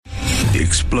the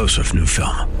explosive new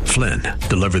film, Flynn,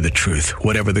 deliver the truth,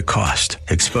 whatever the cost,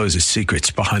 exposes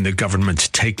secrets behind the government's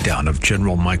takedown of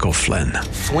General Michael Flynn.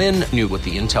 Flynn knew what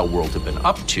the intel world had been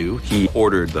up to. He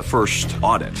ordered the first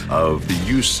audit of the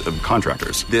use of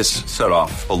contractors. This set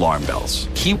off alarm bells.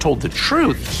 He told the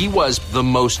truth. He was the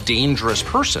most dangerous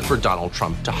person for Donald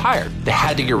Trump to hire. They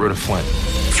had to get rid of Flynn.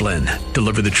 Flynn,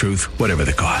 deliver the truth, whatever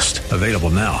the cost. Available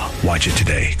now. Watch it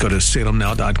today. Go to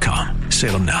salemnow.com.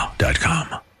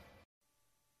 salemnow.com.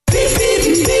 Beep, beep,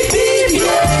 beep, beep,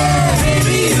 yeah.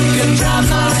 Baby, you can drive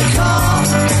my car.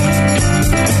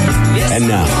 Yes, and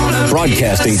now,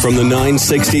 broadcasting from the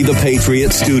 960 The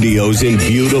Patriot Studios in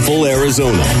beautiful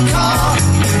Arizona,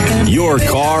 your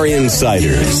Car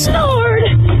Insiders. Lord,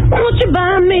 won't you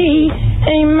buy me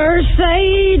a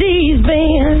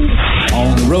Mercedes-Benz?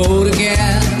 On the road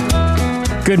again.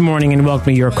 Good morning and welcome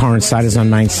to Your Car Insiders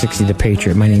on 960 The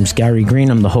Patriot. My name's Gary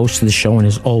Green. I'm the host of the show, and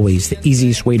as always, the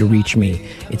easiest way to reach me,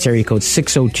 it's area code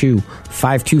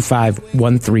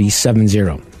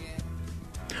 602-525-1370.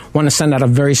 Want to send out a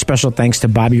very special thanks to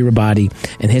Bobby Rabati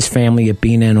and his family at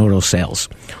B&N Auto Sales,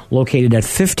 located at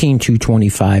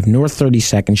 15225 North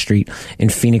 32nd Street in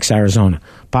Phoenix, Arizona.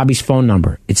 Bobby's phone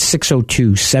number, it's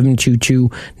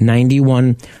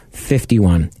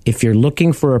 602-722-9151. If you're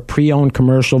looking for a pre-owned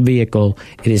commercial vehicle,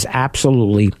 it is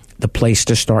absolutely the place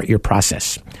to start your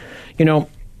process. You know,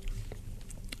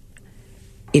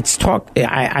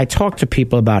 I talk to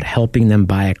people about helping them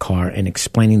buy a car and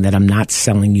explaining that I'm not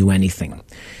selling you anything.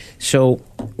 So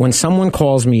when someone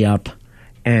calls me up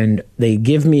and they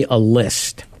give me a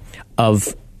list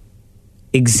of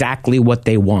exactly what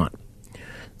they want,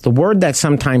 the word that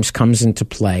sometimes comes into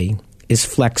play is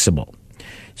flexible.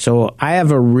 So I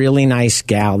have a really nice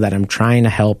gal that I'm trying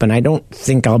to help, and I don't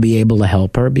think I'll be able to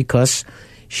help her because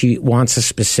she wants a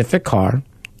specific car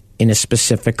in a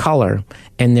specific color,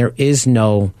 and there is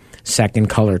no second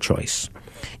color choice.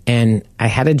 And I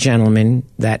had a gentleman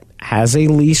that has a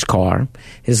lease car.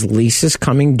 His lease is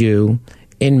coming due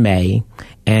in May,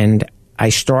 and I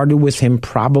started with him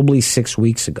probably 6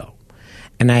 weeks ago.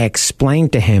 And I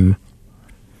explained to him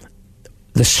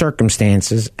the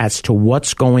circumstances as to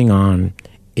what's going on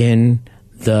in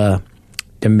the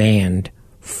demand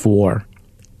for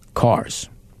cars.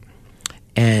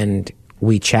 And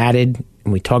we chatted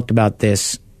and we talked about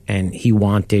this, and he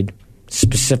wanted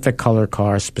specific color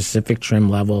car, specific trim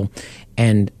level,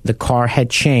 and the car had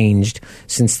changed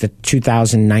since the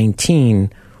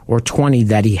 2019 or 20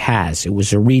 that he has. It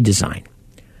was a redesign.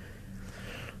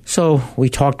 So we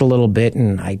talked a little bit,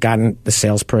 and I got the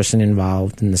salesperson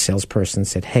involved, and the salesperson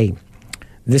said, hey,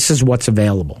 this is what's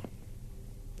available.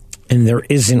 And there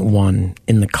isn't one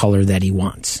in the color that he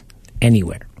wants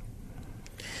anywhere.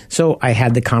 So I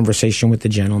had the conversation with the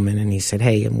gentleman, and he said,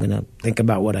 hey, I'm going to think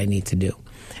about what I need to do.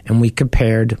 And we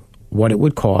compared what it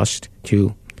would cost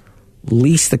to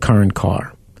lease the current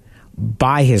car,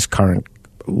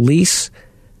 lease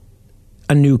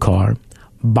a new car,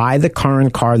 buy the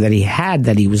current car that he had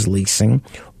that he was leasing,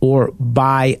 or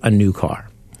buy a new car.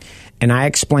 And I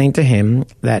explained to him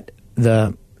that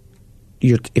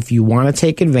if you want to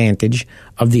take advantage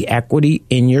of the equity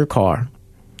in your car,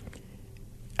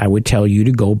 I would tell you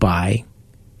to go buy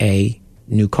a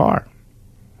new car.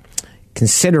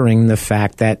 Considering the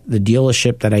fact that the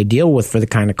dealership that I deal with for the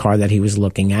kind of car that he was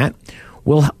looking at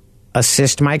will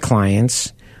assist my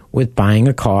clients with buying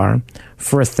a car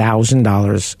for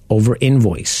 $1,000 over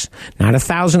invoice. Not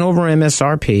 $1,000 over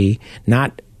MSRP,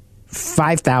 not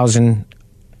 $5,000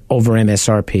 over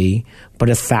MSRP, but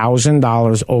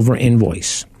 $1,000 over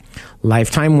invoice.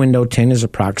 Lifetime window tint is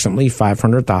approximately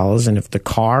 $500, and if the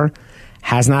car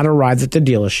has not arrived at the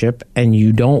dealership and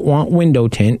you don't want window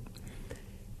tint,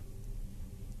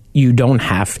 you don't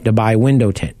have to buy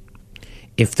window tint.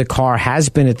 If the car has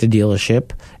been at the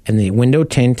dealership and the window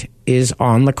tint is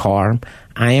on the car,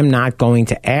 I am not going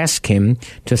to ask him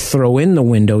to throw in the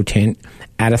window tint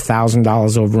at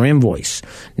 $1,000 over invoice.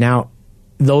 Now,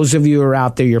 those of you who are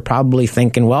out there, you're probably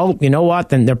thinking, well, you know what?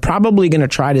 Then they're probably going to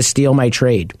try to steal my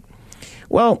trade.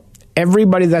 Well,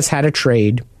 everybody that's had a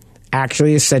trade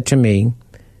actually has said to me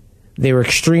they were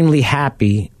extremely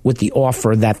happy with the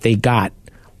offer that they got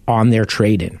on their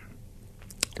trade-in.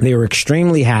 They were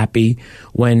extremely happy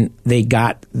when they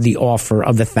got the offer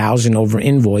of the $1,000 over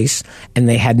invoice, and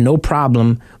they had no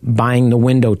problem buying the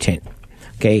window tint.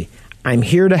 Okay, I'm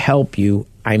here to help you.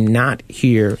 I'm not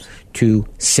here to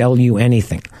sell you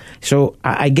anything. So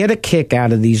I get a kick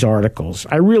out of these articles.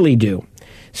 I really do.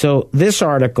 So this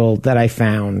article that I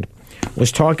found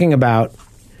was talking about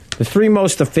the 3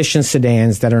 most efficient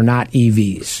sedans that are not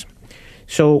EVs.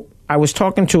 So I was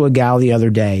talking to a gal the other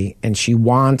day, and she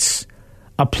wants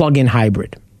a plug-in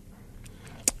hybrid.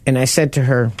 And I said to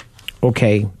her,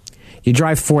 okay, you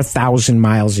drive 4,000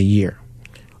 miles a year.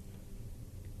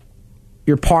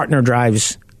 Your partner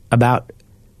drives about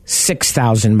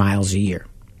 6,000 miles a year.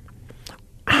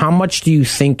 How much do you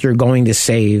think you're going to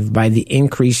save by the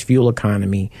increased fuel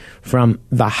economy from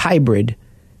the hybrid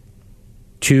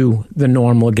to the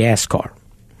normal gas car?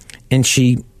 And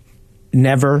she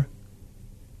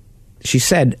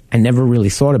said, I never really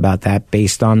thought about that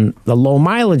based on the low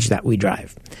mileage that we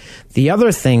drive. The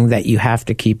other thing that you have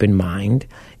to keep in mind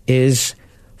is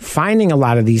finding a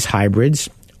lot of these hybrids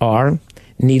are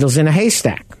needles in a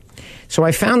haystack. So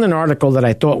I found an article that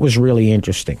I thought was really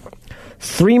interesting.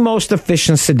 3 most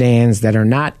efficient sedans that are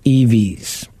not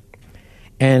EVs.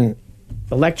 And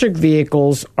electric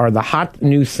vehicles are the hot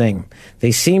new thing.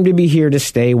 They seem to be here to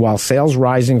stay while sales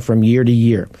rising from year to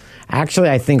year. Actually,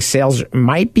 I think sales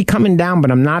might be coming down, but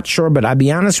I'm not sure. But I'll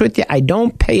be honest with you, I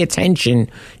don't pay attention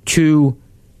to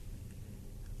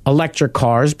electric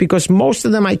cars because most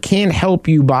of them I can't help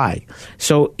you buy.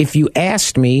 So if you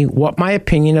asked me what my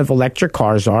opinion of electric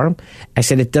cars are, I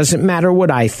said it doesn't matter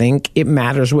what I think, it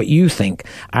matters what you think.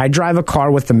 I drive a car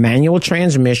with a manual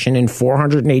transmission and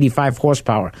 485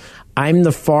 horsepower. I'm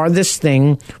the farthest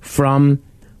thing from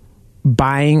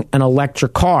buying an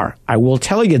electric car. I will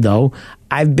tell you though,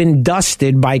 I've been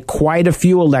dusted by quite a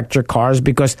few electric cars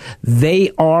because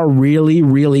they are really,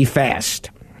 really fast.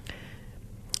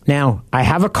 Now, I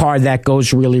have a car that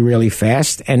goes really, really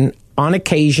fast, and on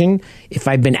occasion, if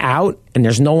I've been out and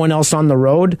there's no one else on the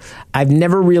road, I've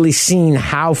never really seen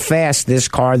how fast this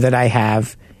car that I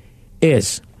have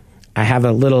is. I have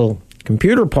a little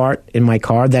computer part in my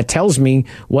car that tells me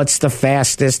what's the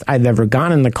fastest I've ever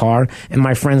gone in the car, and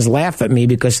my friends laugh at me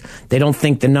because they don't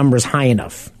think the number's high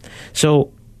enough.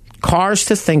 So, cars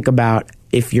to think about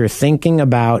if you're thinking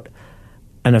about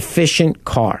an efficient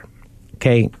car,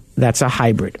 okay? That's a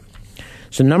hybrid.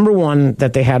 So number 1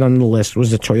 that they had on the list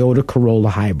was the Toyota Corolla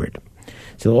hybrid.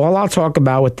 So all I'll talk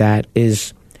about with that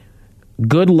is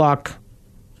good luck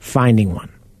finding one.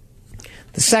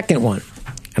 The second one,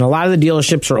 and a lot of the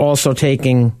dealerships are also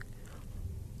taking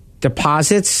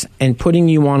deposits and putting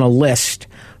you on a list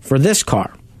for this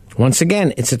car. Once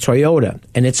again, it's a Toyota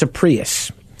and it's a Prius.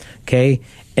 Okay?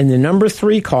 And the number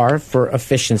 3 car for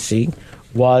efficiency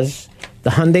was the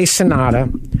Hyundai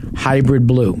Sonata Hybrid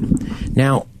Blue.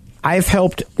 Now, I've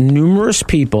helped numerous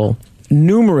people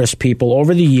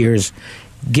over the years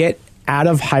get out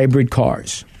of hybrid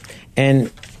cars. And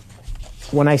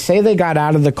when I say they got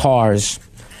out of the cars,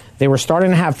 they were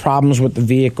starting to have problems with the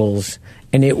vehicles,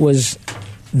 and it was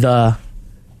the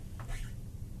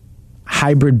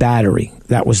hybrid battery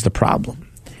that was the problem.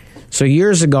 So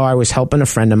years ago, I was helping a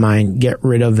friend of mine get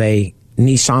rid of a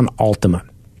Nissan Altima.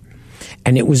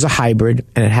 And it was a hybrid,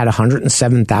 and it had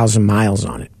 107,000 miles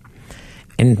on it.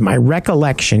 And my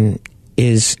recollection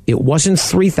is it wasn't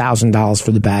 $3,000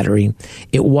 for the battery.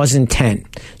 It wasn't 10.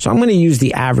 So I'm going to use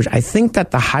the average. I think that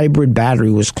the hybrid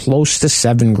battery was close to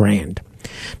 $7,000.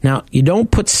 Now, you don't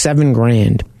put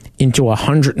 $7,000 into a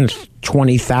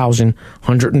 120,000,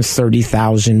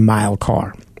 130,000 mile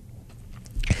car.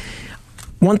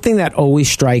 One thing that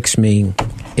always strikes me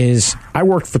is I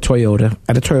worked for Toyota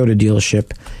at a Toyota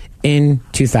dealership in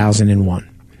 2001.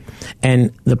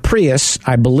 And the Prius,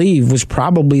 I believe, was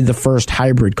probably the first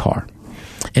hybrid car.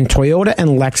 And Toyota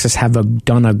and Lexus have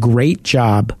done a great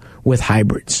job with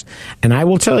hybrids. And I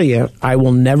will tell you, I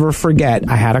will never forget,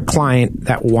 I had a client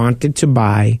that wanted to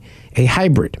buy a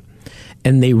hybrid.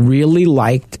 And they really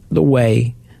liked the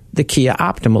way the Kia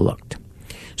Optima looked.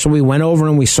 So we went over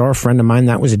and we saw a friend of mine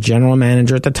that was a general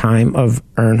manager at the time of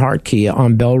Earnhardt Kia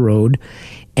on Bell Road.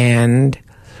 And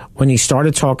when he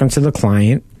started talking to the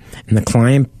client, and the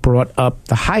client brought up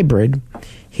the hybrid,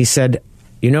 he said,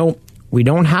 you know, we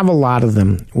don't have a lot of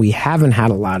them. We haven't had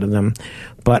a lot of them.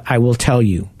 But I will tell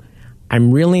you,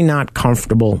 I'm really not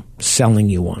comfortable selling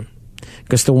you one.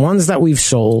 Because the ones that we've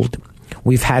sold,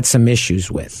 we've had some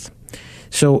issues with.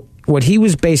 So what he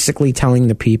was basically telling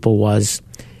the people was,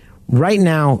 right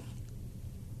now,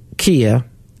 Kia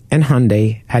and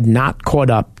Hyundai had not caught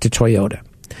up to Toyota.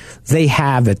 They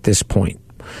have at this point.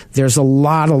 There's a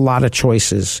lot of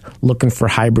choices looking for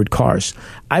hybrid cars.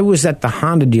 I was at the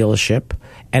Honda dealership,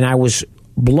 and I was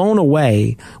blown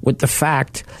away with the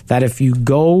fact that if you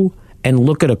go and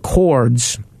look at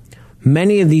Accords,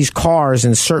 many of these cars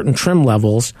in certain trim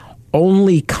levels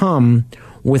only come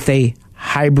with a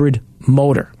hybrid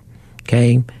motor.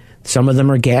 Okay? Some of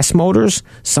them are gas motors.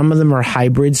 Some of them are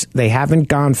hybrids. They haven't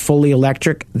gone fully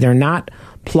electric. They're not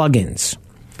plug-ins.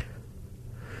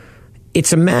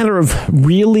 It's a matter of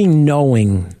really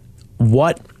knowing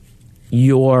what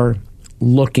you're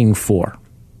looking for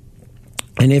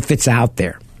and if it's out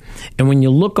there. And when you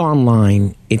look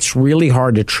online, it's really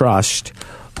hard to trust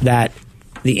that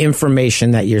the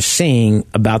information that you're seeing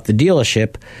about the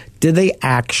dealership, do they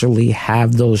actually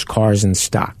have those cars in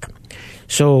stock?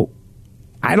 So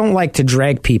I don't like to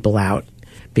drag people out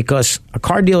because a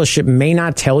car dealership may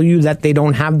not tell you that they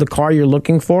don't have the car you're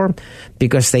looking for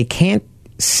because they can't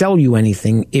sell you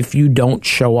anything if you don't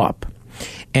show up.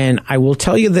 And I will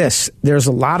tell you this, there's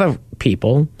a lot of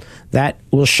people that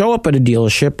will show up at a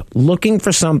dealership looking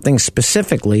for something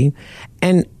specifically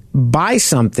and buy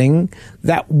something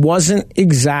that wasn't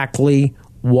exactly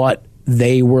what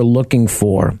they were looking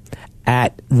for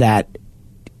at that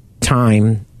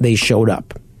time they showed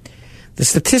up. The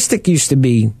statistic used to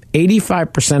be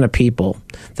 85% of people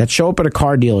that show up at a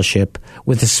car dealership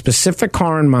with a specific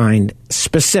car in mind,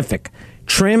 specific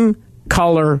trim,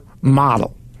 color,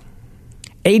 model.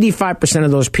 85%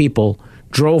 of those people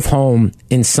drove home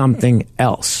in something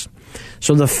else.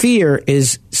 So the fear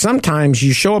is sometimes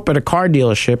you show up at a car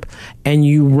dealership and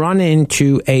you run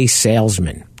into a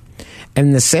salesman.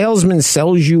 And the salesman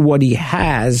sells you what he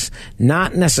has,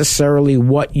 not necessarily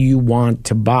what you want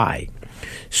to buy.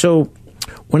 So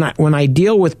when I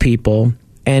deal with people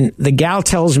and the gal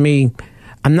tells me,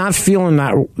 I'm not feeling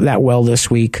that well this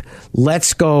week,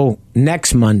 let's go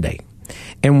next Monday.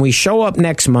 And we show up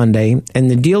next Monday, and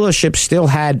the dealership still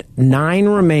had 9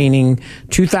 remaining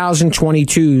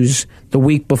 2022s the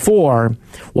week before.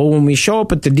 Well, when we show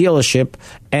up at the dealership,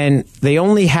 and they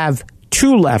only have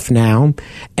 2 left now,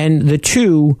 and the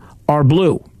 2 are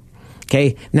blue.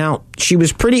 Okay, now, she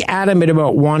was pretty adamant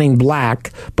about wanting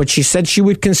black, but she said she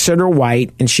would consider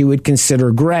white, and she would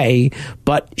consider gray,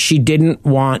 but she didn't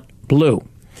want blue.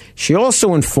 She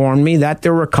also informed me that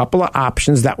there were a couple of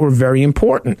options that were very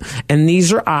important. And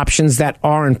these are options that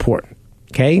are important.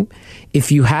 Okay?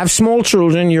 If you have small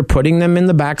children, you're putting them in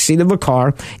the back seat of a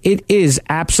car, it is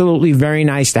absolutely very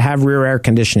nice to have rear air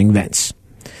conditioning vents.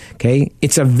 Okay?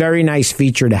 It's a very nice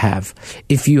feature to have.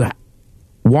 If you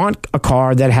want a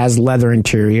car that has leather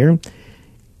interior,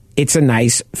 it's a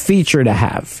nice feature to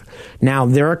have. Now,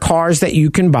 there are cars that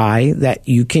you can buy that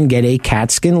you can get a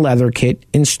cat skin leather kit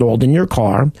installed in your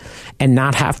car and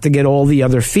not have to get all the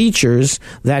other features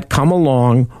that come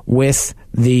along with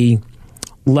the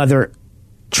leather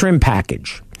trim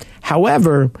package.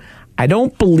 However, I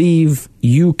don't believe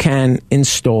you can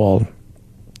install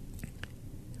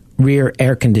rear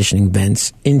air conditioning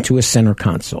vents into a center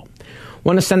console.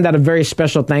 Want to send out a very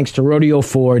special thanks to Rodeo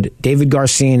Ford, David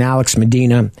Garcia and Alex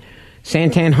Medina,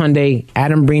 Santan Hyundai,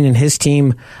 Adam Breen and his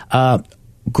team.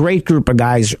 Great group of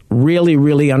guys, really,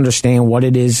 really understand what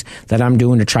it is that I'm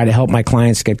doing to try to help my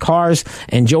clients get cars.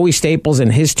 And Joey Staples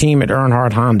and his team at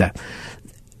Earnhardt Honda.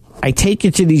 I take you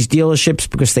to these dealerships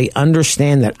because they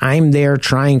understand that I'm there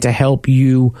trying to help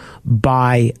you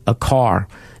buy a car,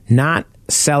 not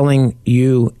selling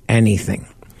you anything.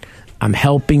 I'm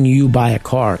helping you buy a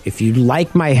car. If you'd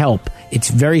like my help, it's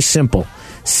very simple.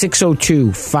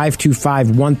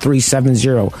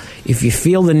 602-525-1370. If you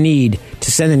feel the need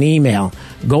to send an email,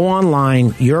 go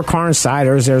online, Your Car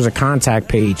Insiders, there's a contact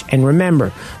page. And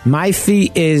remember, my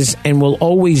fee is and will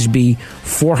always be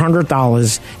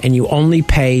 $400, and you only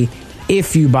pay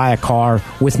if you buy a car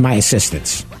with my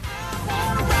assistance.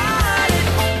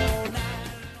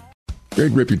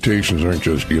 Great reputations aren't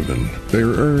just given. They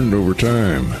are earned over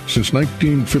time. Since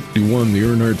 1951, the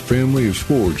Earnhardt family has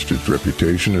forged its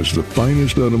reputation as the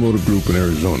finest automotive group in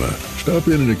Arizona. Stop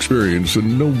in and experience the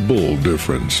no-bull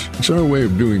difference. It's our way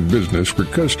of doing business where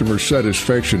customer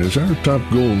satisfaction is our top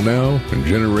goal now and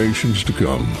generations to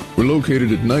come. We're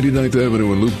located at 99th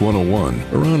Avenue and Loop 101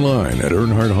 or online at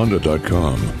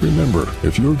EarnhardtHonda.com. Remember,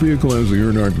 if your vehicle has the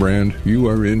Earnhardt brand, you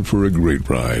are in for a great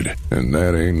ride. And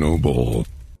that ain't no bull.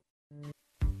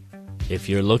 If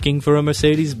you're looking for a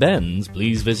Mercedes-Benz,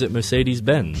 please visit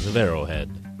Mercedes-Benz of Arrowhead.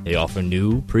 They offer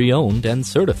new, pre-owned, and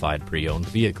certified pre-owned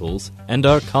vehicles and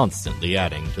are constantly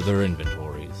adding to their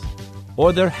inventories.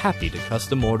 Or they're happy to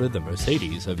custom order the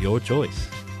Mercedes of your choice.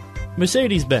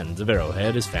 Mercedes-Benz of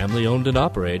Arrowhead is family-owned and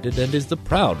operated and is the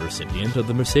proud recipient of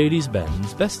the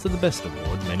Mercedes-Benz Best of the Best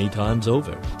Award many times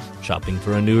over. Shopping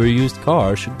for a new or used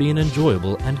car should be an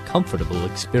enjoyable and comfortable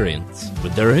experience.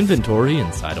 With their inventory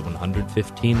inside a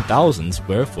 115,000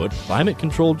 square foot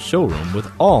climate-controlled showroom with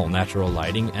all natural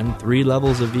lighting and 3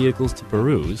 levels of vehicles to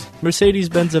peruse,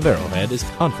 Mercedes-Benz of Arrowhead is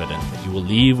confident that you will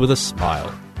leave with a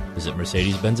smile. Visit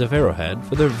Mercedes-Benz of Arrowhead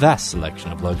for their vast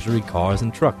selection of luxury cars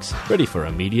and trucks ready for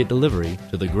immediate delivery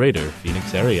to the greater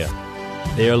Phoenix area.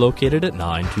 They are located at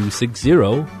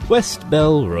 9260 West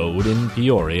Bell Road in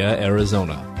Peoria,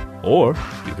 Arizona. Or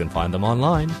you can find them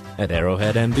online at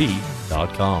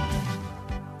arrowheadmb.com.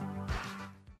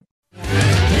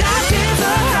 Life is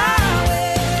a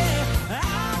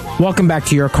Welcome back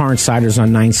to Your Car Insiders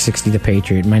on 960 The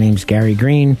Patriot. My name's Gary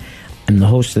Green. I'm the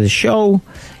host of the show,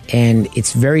 and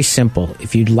it's very simple.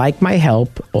 If you'd like my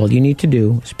help, all you need to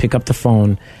do is pick up the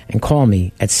phone and call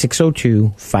me at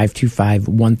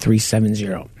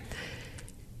 602-525-1370.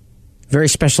 Very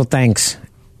special thanks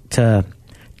to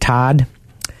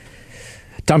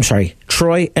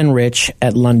Troy and Rich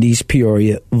at Lundy's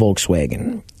Peoria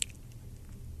Volkswagen,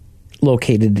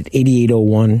 located at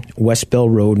 8801 West Bell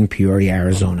Road in Peoria,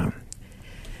 Arizona.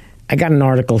 I got an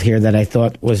article here that I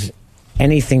thought was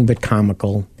anything but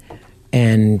comical,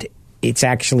 and it's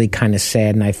actually kind of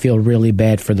sad, and I feel really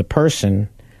bad for the person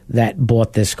that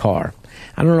bought this car.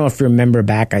 I don't know if you remember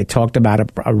back, I talked about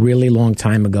it a really long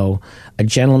time ago. A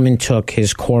gentleman took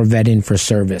his Corvette in for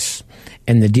service,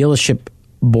 and the dealership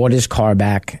bought his car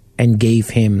back and gave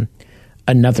him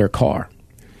another car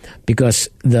because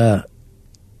the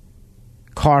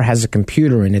car has a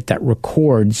computer in it that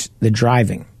records the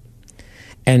driving.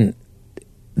 And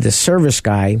the service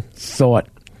guy thought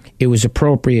it was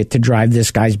appropriate to drive this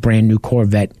guy's brand new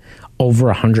Corvette over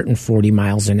 140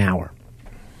 miles an hour.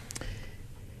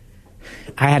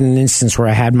 I had an instance where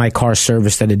I had my car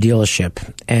serviced at a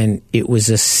dealership, and it was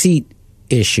a seat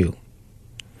issue.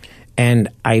 And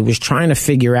I was trying to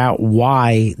figure out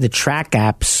why the track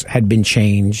apps had been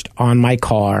changed on my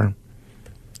car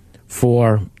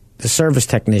for the service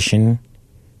technician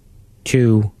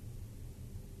to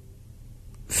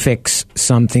fix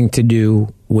something to do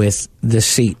with the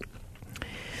seat.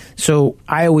 So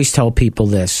I always tell people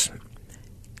this: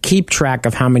 keep track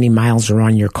of how many miles are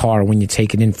on your car when you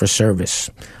take it in for service.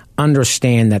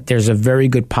 Understand that there's a very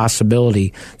good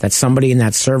possibility that somebody in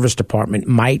that service department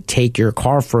might take your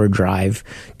car for a drive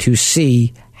to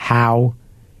see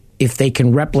if they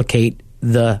can replicate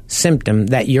the symptom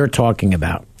that you're talking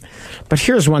about. But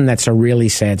here's one that's a really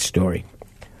sad story.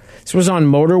 This was on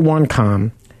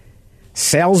Motor1.com.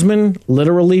 Salesman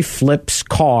literally flips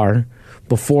car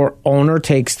before owner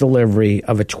takes delivery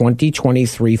of a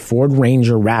 2023 Ford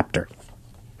Ranger Raptor.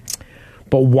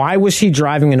 But why was he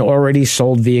driving an already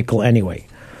sold vehicle anyway?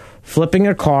 Flipping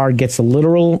a car gets a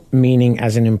literal meaning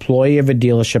as an employee of a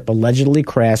dealership allegedly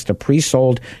crashed a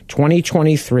pre-sold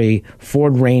 2023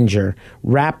 Ford Ranger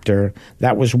Raptor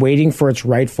that was waiting for its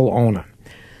rightful owner.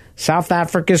 South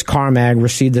Africa's CarMag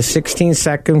received a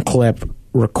 16-second clip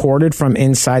recorded from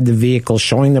inside the vehicle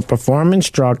showing the performance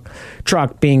truck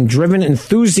being driven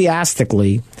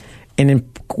enthusiastically and in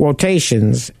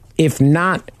quotations, if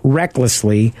not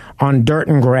recklessly, on dirt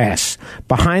and grass.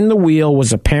 Behind the wheel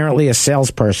was apparently a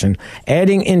salesperson.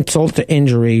 Adding insult to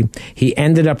injury, he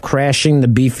ended up crashing the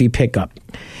beefy pickup.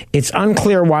 It's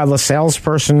unclear why the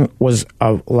salesperson was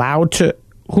allowed to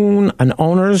hoon an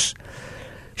owner's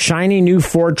shiny new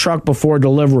Ford truck before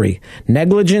delivery.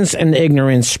 Negligence and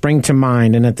ignorance spring to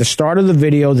mind, and at the start of the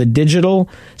video, the digital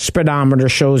speedometer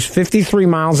shows 53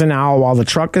 miles an hour while the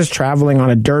truck is traveling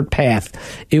on a dirt path.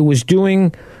 It was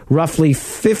doing roughly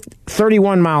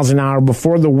 31 miles an hour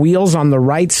before the wheels on the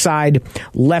right side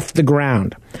left the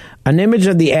ground. An image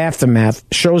of the aftermath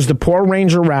shows the poor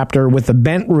Ranger Raptor with a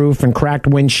bent roof and cracked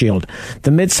windshield.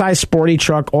 The midsize sporty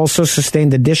truck also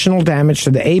sustained additional damage to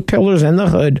the A-pillars and the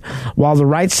hood, while the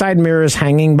right side mirror is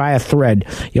hanging by a thread.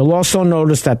 You'll also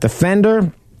notice that the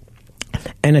fender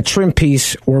and a trim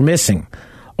piece were missing.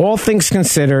 All things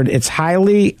considered, it's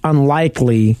highly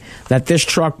unlikely that this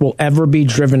truck will ever be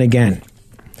driven again.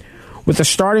 With a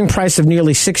starting price of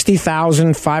nearly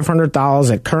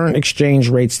 $60,500 at current exchange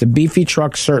rates, the beefy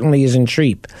truck certainly isn't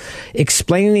cheap.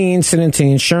 Explaining the incident to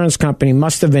the insurance company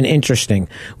must have been interesting.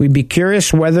 We'd be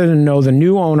curious whether to know the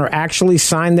new owner actually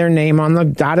signed their name on the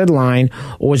dotted line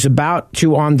or was about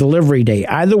to on delivery day.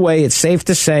 Either way, it's safe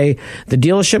to say the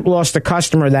dealership lost a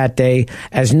customer that day,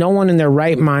 as no one in their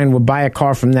right mind would buy a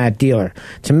car from that dealer.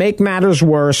 To make matters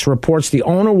worse, reports the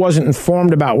owner wasn't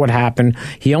informed about what happened.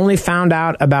 He only found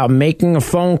out about making a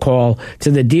phone call to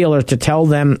the dealer to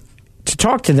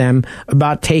talk to them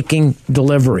about taking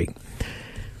delivery.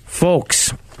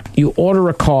 Folks, you order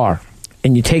a car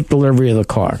and you take delivery of the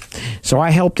car. So I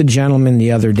helped a gentleman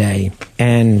the other day,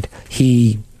 and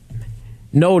he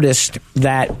noticed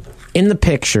that in the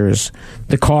pictures,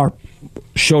 the car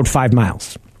showed 5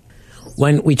 miles.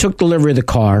 When we took delivery of the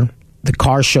car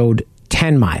showed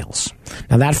 10 miles.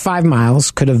 Now, that 5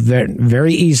 miles could have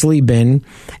very easily been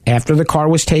after the car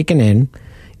was taken in.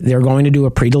 They're going to do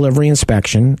a pre-delivery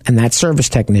inspection, and that service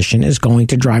technician is going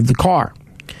to drive the car.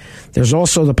 There's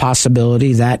also the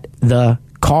possibility that the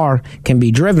car can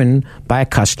be driven by a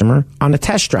customer on a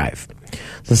test drive.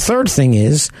 The third thing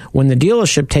is, when the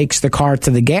dealership takes the car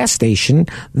to the gas station,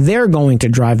 they're going to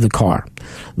drive the car.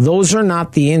 Those are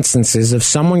not the instances of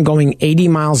someone going 80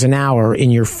 miles an hour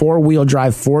in your four-wheel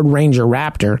drive Ford Ranger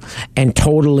Raptor and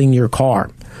totaling your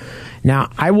car. Now,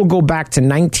 I will go back to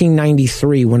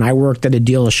 1993 when I worked at a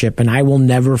dealership, and I will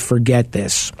never forget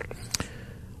this.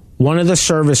 One of the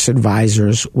service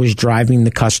advisors was driving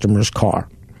the customer's car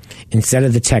instead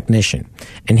of the technician,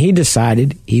 and he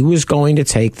decided he was going to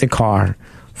take the car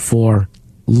for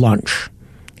lunch.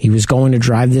 He was going to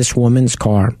drive this woman's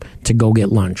car to go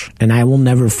get lunch, and I will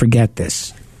never forget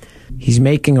this. He's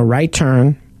making a right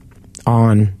turn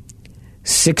on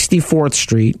 64th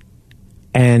Street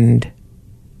and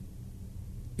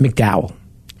McDowell,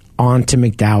 onto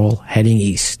McDowell, heading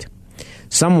east.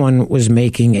 Someone was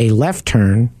making a left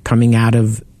turn coming out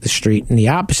of the street in the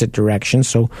opposite direction.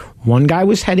 So one guy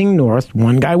was heading north,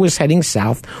 one guy was heading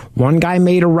south, one guy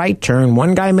made a right turn,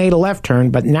 one guy made a left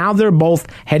turn, but now they're both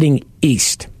heading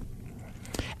east.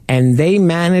 And they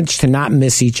managed to not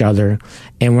miss each other.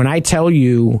 And when I tell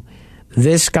you,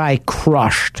 this guy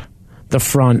crushed the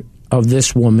front of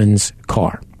this woman's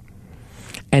car.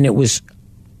 And it was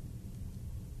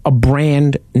a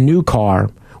brand new car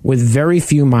with very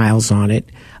few miles on it.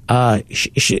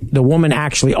 The woman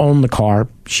actually owned the car.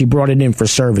 She brought it in for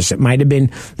service. It might have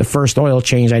been the first oil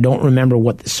change. I don't remember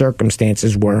what the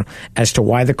circumstances were as to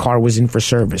why the car was in for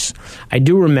service. I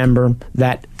do remember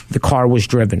that the car was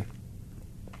driven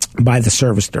by the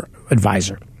service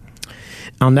advisor.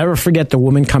 I'll never forget the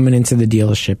woman coming into the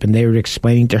dealership, and they were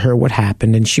explaining to her what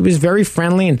happened, and she was very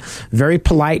friendly and very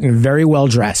polite and very well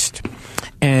dressed.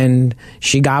 And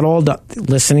she got all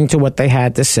listening to what they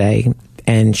had to say.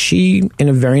 And she, in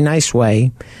a very nice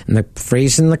way, and the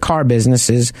phrase in the car business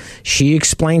is, she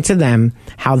explained to them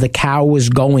how the cow was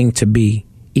going to be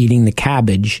eating the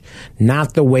cabbage,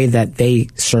 not the way that they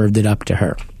served it up to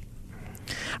her.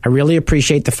 I really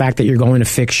appreciate the fact that you're going to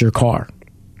fix your car.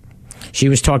 She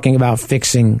was talking about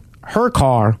fixing her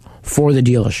car for the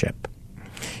dealership.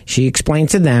 She explained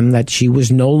to them that she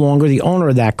was no longer the owner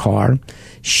of that car.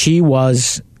 She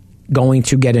was going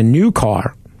to get a new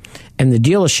car, and the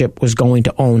dealership was going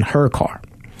to own her car.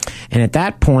 And at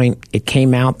that point, it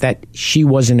came out that she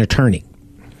was an attorney.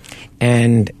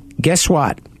 And guess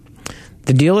what?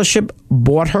 The dealership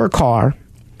bought her car,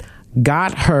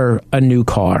 got her a new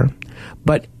car.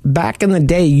 But back in the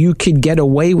day, you could get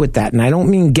away with that. And I don't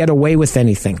mean get away with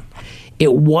anything.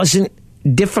 It wasn't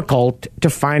difficult to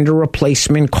find a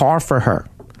replacement car for her.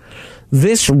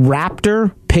 This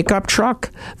Raptor pickup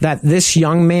truck that this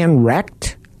young man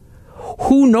wrecked,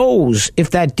 who knows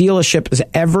if that dealership is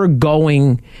ever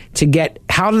going to get,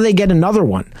 how do they get another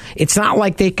one? It's not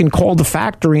like they can call the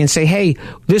factory and say, hey,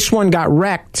 this one got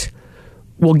wrecked,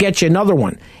 we'll get you another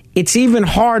one. It's even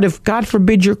hard if, God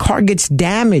forbid, your car gets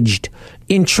damaged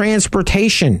in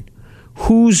transportation.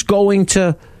 Who's going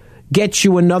to get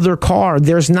you another car?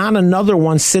 There's not another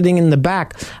one sitting in the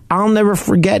back. I'll never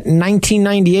forget, in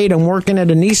 1998, I'm working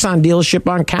at a Nissan dealership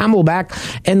on Camelback,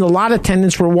 and the lot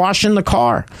attendants were washing the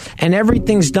car. And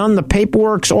everything's done. The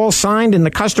paperwork's all signed, and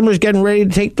the customer's getting ready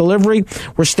to take delivery.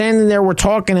 We're standing there, we're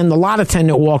talking, and the lot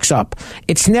attendant walks up.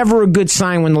 It's never a good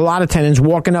sign when the lot attendant's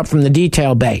walking up from the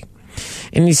detail bay.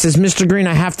 And he says, Mr. Green,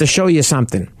 I have to show you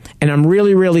something. And I'm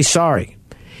really, really sorry.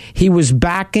 He was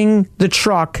backing the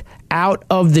truck out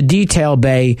of the detail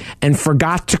bay and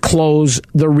forgot to close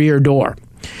the rear door.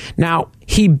 Now,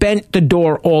 he bent the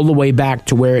door all the way back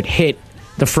to where it hit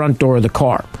the front door of the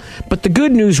car. But the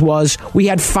good news was we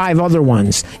had 5 other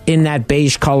ones in that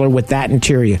beige color with that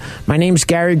interior. My name's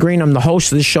Gary Green. I'm the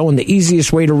host of the show, and the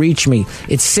easiest way to reach me,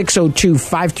 it's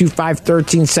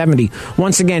 602-525-1370.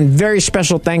 Once again, very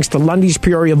special thanks to Lundy's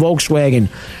Peoria Volkswagen,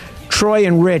 Troy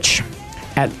and Rich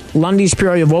at Lundy's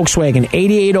Peoria Volkswagen,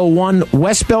 8801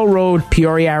 West Bell Road,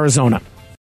 Peoria, Arizona.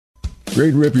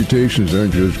 Great reputations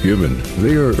aren't just given,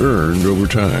 they are earned over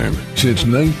time. Since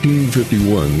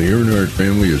 1951, the Earnhardt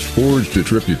family has forged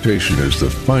its reputation as the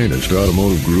finest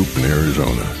automotive group in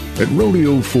Arizona. At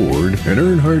Rodeo Ford, an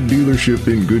Earnhardt dealership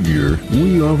in Goodyear,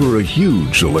 we offer a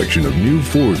huge selection of new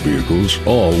Ford vehicles,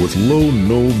 all with low,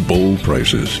 no-bull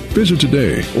prices. Visit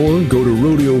today or go to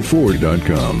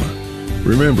rodeoford.com.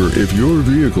 Remember, if your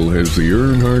vehicle has the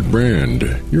Earnhardt brand,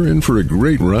 you're in for a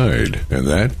great ride, and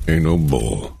that ain't no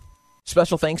bull.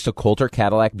 Special thanks to Coulter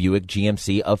Cadillac Buick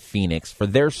GMC of Phoenix for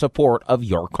their support of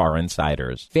Your Car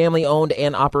Insiders. Family owned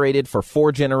and operated for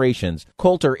 4 generations,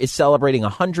 Coulter is celebrating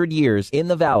 100 years in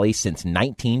the Valley since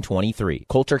 1923.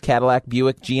 Coulter Cadillac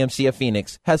Buick GMC of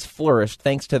Phoenix has flourished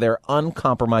thanks to their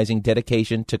uncompromising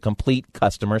dedication to complete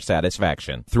customer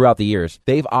satisfaction. Throughout the years,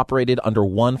 they've operated under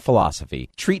one philosophy: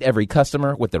 treat every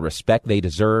customer with the respect they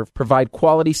deserve, provide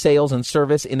quality sales and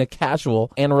service in a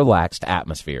casual and relaxed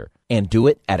atmosphere, and do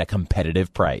it at a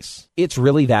competitive price. It's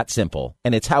really that simple,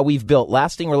 and it's how we've built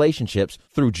lasting relationships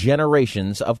through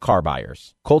generations of car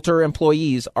buyers. Coulter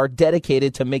employees are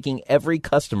dedicated to making every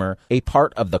customer a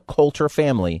part of the Coulter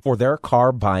family for their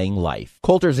car buying life.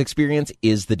 Coulter's experience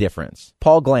is the difference.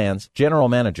 Paul Glanz, general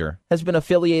manager, has been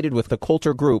affiliated with the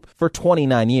Coulter Group for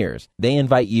 29 years. They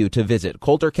invite you to visit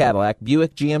Coulter Cadillac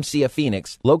Buick GMC of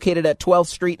Phoenix, located at 12th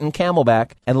Street in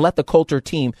Camelback, and let the Coulter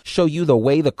team show you the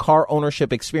way the car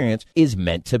ownership experience is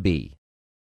meant to be.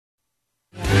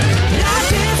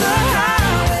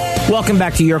 Welcome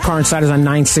back to Your Car Insiders on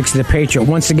 960 The Patriot.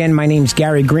 Once again, my name's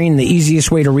Gary Green. The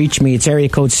easiest way to reach me, it's area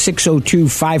code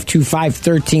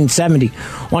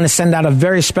 602-525-1370. Want to send out a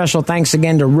very special thanks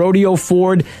again to Rodeo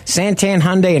Ford, Santan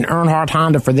Hyundai, and Earnhardt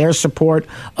Honda for their support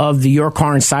of the Your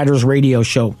Car Insiders radio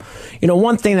show. You know,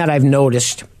 one thing that I've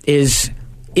noticed is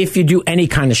if you do any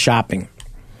kind of shopping,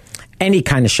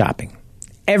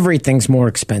 everything's more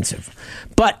expensive.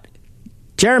 But,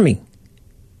 Jeremy,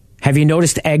 have you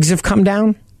noticed eggs have come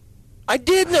down? I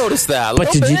did notice that.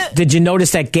 But did you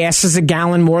notice that gas is a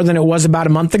gallon more than it was about a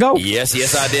month ago? Yes,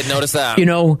 I did notice that. You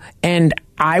know, and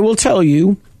I will tell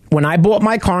you, when I bought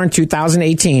my car in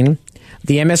 2018,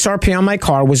 the MSRP on my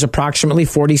car was approximately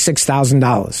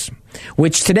 $46,000,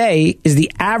 which today is the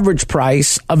average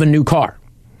price of a new car.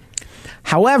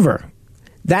 However,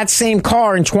 that same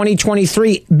car in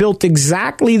 2023, built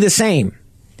exactly the same,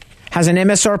 has an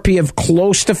MSRP of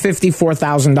close to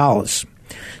 $54,000.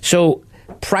 So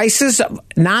prices,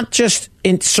 not just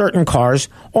in certain cars,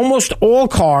 almost all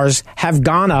cars have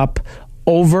gone up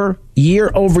over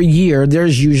year.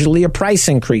 There's usually a price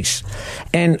increase.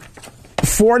 And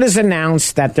Ford has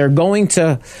announced that they're going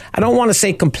to, I don't want to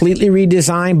say completely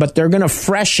redesign, but they're going to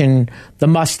freshen the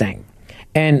Mustang.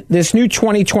 And this new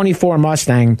 2024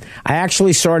 Mustang, I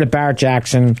actually saw it at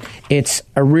Barrett-Jackson. It's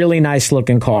a really nice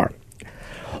looking car.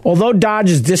 Although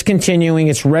Dodge is discontinuing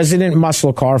its resident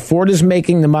muscle car, Ford is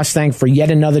making the Mustang for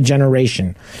yet another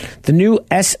generation. The new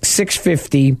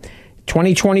S650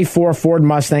 2024 Ford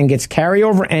Mustang gets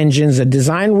carryover engines, a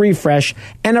design refresh,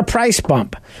 and a price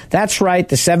bump. That's right,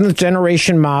 the 7th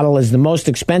generation model is the most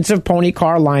expensive pony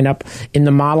car lineup in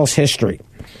the model's history.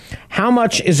 How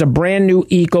much is a brand new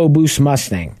EcoBoost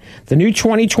Mustang? The new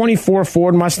 2024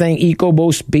 Ford Mustang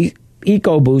EcoBoost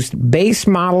base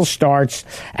model starts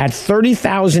at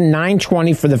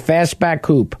 $30,920 for the fastback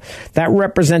coupe. That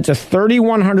represents a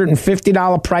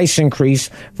 $3,150 price increase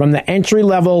from the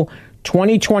entry-level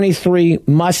 2023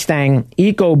 Mustang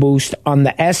EcoBoost on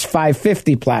the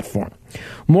S550 platform.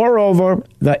 Moreover,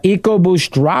 the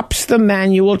EcoBoost drops the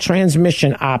manual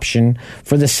transmission option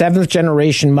for the 7th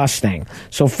generation Mustang.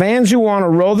 So fans who want to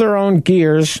roll their own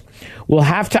gears will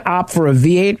have to opt for a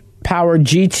V8 powered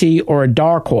GT or a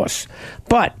dark horse.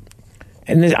 But,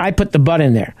 and I put the but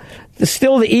in there,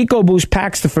 still the EcoBoost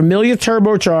packs the familiar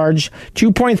turbocharged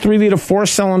 2.3-liter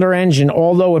 4-cylinder engine,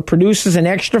 although it produces an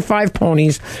extra 5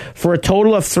 ponies for a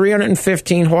total of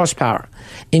 315 horsepower.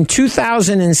 In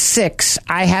 2006,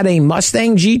 I had a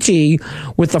Mustang GT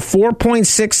with a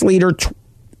 4.6-liter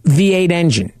V8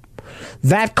 engine.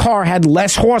 That car had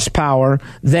less horsepower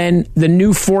than the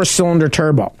new 4-cylinder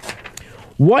turbo.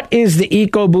 What is the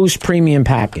EcoBoost Premium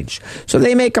Package? So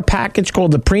they make a package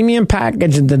called the Premium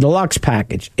Package and the Deluxe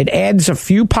Package. It adds a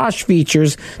few posh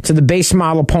features to the base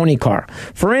model pony car.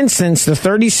 For instance, the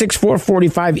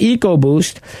 36445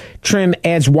 EcoBoost trim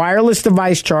adds wireless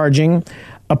device charging,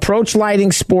 approach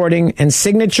lighting, sporting, and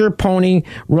signature pony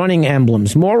running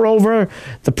emblems. Moreover,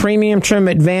 the premium trim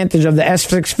advantage of the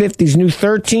S650's new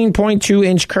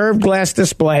 13.2-inch curved glass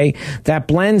display that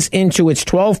blends into its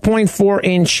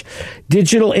 12.4-inch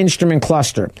digital instrument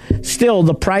cluster. Still,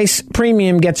 the price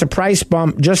premium gets a price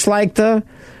bump just like the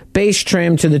base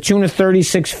trim to the tune of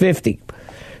 $3,650.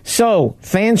 So,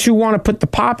 fans who want to put the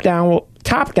top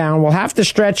down will have to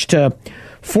stretch to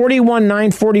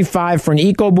 $41,945 for an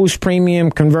EcoBoost Premium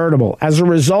convertible. As a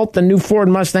result, the new Ford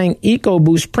Mustang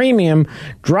EcoBoost Premium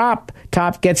drop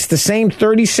top gets the same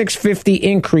 $3,650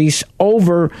 increase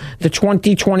over the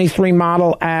 2023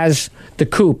 model as the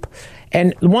coupe.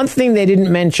 And one thing they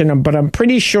didn't mention, but I'm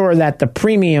pretty sure that the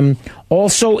Premium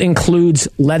also includes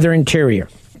leather interior.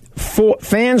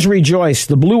 Fans rejoice.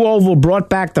 The Blue Oval brought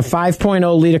back the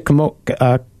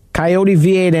 5.0-liter Coyote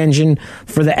V8 engine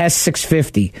for the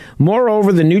S650.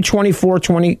 Moreover, the new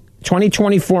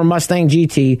 2024 Mustang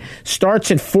GT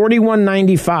starts at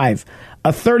 $41.95, a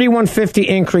 $31.50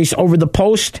 increase over the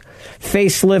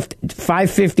post-facelift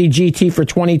 550 GT for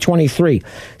 2023.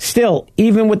 Still,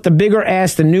 even with the bigger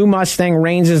ass, the new Mustang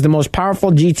reigns as the most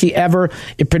powerful GT ever.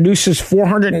 It produces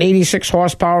 486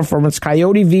 horsepower from its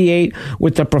Coyote V8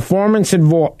 with the performance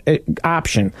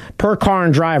option per car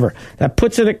and driver. That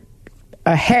puts it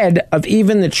ahead of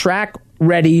even the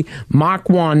track-ready Mach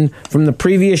 1 from the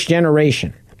previous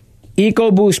generation.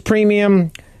 EcoBoost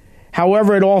Premium,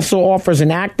 however, it also offers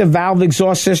an active valve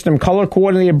exhaust system,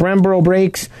 color-coordinated Brembo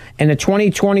brakes, and the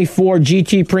 2024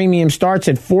 GT Premium starts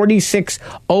at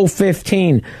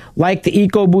 $46,015. Like the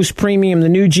EcoBoost Premium, the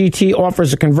new GT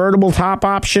offers a convertible top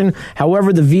option.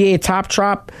 However, the V8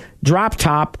 drop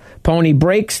top pony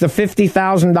breaks the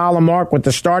 $50,000 mark with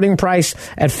the starting price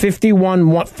at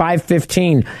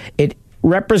 $51,515. It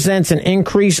represents an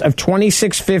increase of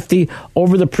 $26.50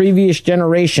 over the previous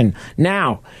generation.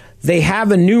 Now, they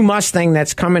have a new Mustang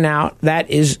that's coming out that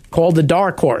is called the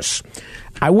Dark Horse.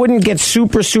 I wouldn't get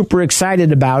super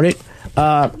excited about it,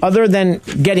 other than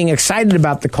getting excited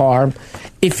about the car.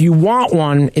 If you want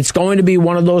one, it's going to be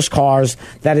one of those cars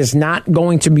that is not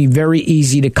going to be very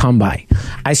easy to come by.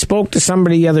 I spoke to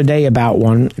somebody the other day about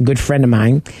one, a good friend of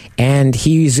mine, and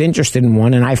he's interested in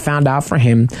one, and I found out for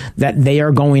him that they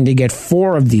are going to get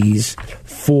 4 of these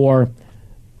for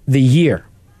the year.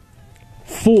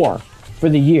 4 for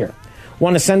the year.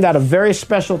 Want to send out a very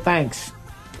special thanks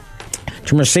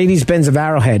to Mercedes-Benz of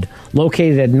Arrowhead,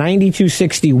 located at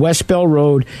 9260 West Bell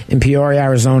Road in Peoria,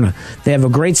 Arizona. They have a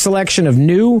great selection of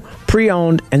new,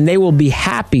 pre-owned, and they will be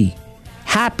happy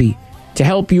to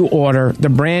help you order the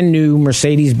brand new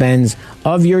Mercedes-Benz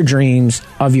of your dreams,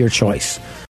 of your choice.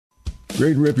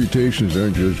 Great reputations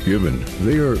aren't just given,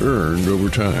 they are earned over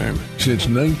time. Since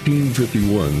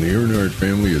 1951, the Earnhardt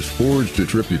family has forged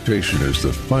its reputation as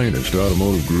the finest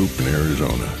automotive group in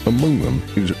Arizona. Among them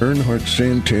is Earnhardt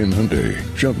Santan Hyundai.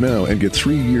 Shop now and get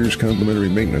 3 years complimentary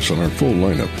maintenance on our full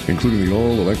lineup, including the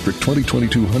all-electric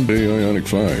 2022 Hyundai Ioniq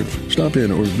 5. Stop in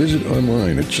or visit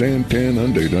online at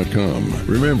santanhyundai.com.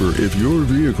 Remember, if your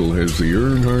vehicle has the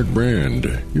Earnhardt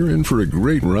brand, you're in for a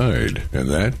great ride, and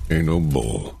that ain't no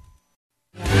bull.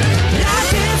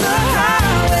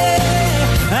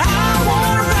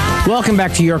 Welcome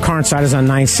back to Your Car Insiders on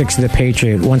 960 The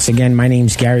Patriot. Once again, my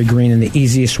name's Gary Green, and the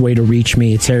easiest way to reach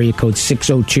me, it's area code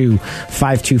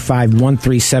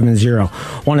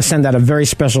 602-525-1370. Want to send out a very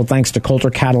special thanks to Coulter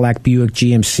Cadillac Buick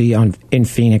GMC in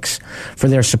Phoenix for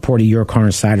their support of Your Car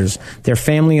Insiders. They're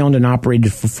family-owned and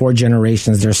operated for 4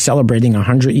 generations. They're celebrating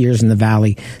 100 years in the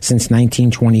Valley since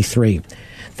 1923.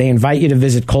 They invite you to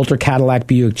visit Coulter Cadillac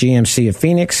Buick GMC of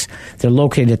Phoenix. They're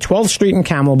located at 12th Street in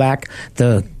Camelback.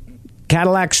 The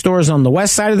Cadillac store is on the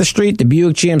west side of the street. The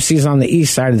Buick GMC is on the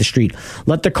east side of the street.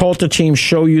 Let the Coulter team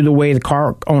show you the way the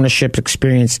car ownership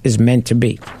experience is meant to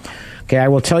be. Okay, I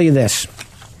will tell you this.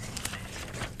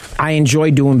 I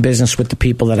enjoy doing business with the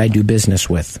people that I do business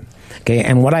with. Okay,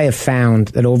 and what I have found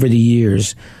that over the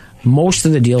years, most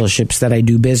of the dealerships that I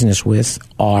do business with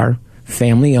are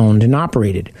family owned and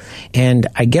operated. And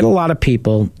I get a lot of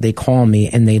people, they call me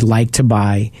and they'd like to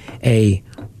buy a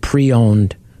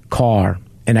pre-owned car.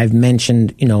 And I've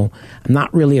mentioned, I'm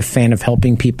not really a fan of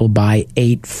helping people buy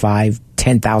 $8,000, $5,000,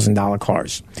 $10,000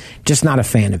 cars. Just not a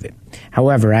fan of it.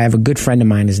 However, I have a good friend of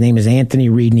mine. His name is Anthony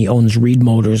Reed, and he owns Reed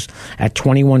Motors at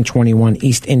 2121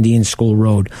 East Indian School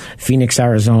Road, Phoenix,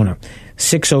 Arizona.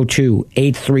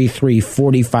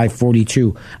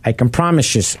 602-833-4542. I can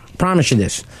promise you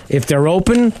this. If they're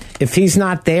open, if he's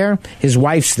not there, his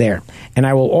wife's there. And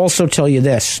I will also tell you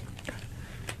this.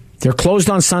 They're closed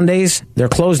on Sundays. They're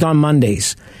closed on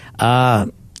Mondays.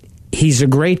 He's a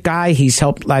great guy. He's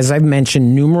helped, as I've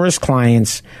mentioned, numerous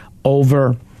clients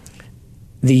over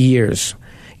the years.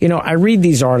 I read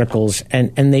these articles,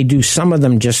 and they do, some of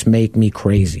them just make me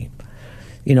crazy.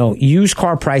 Used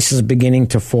car prices beginning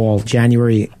to fall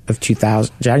January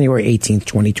 18th,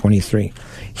 2023.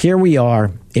 Here we are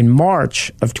in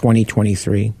March of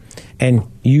 2023, and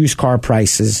used car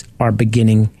prices are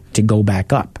beginning to go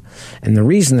back up. And the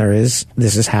reason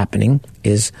this is happening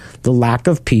is the lack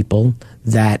of people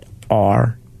that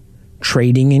are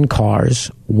trading in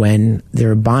cars when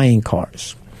they're buying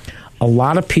cars. A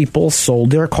lot of people sold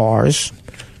their cars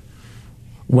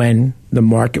when the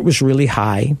market was really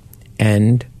high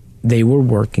and they were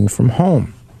working from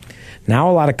home. Now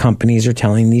a lot of companies are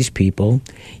telling these people,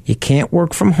 you can't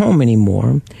work from home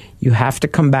anymore. You have to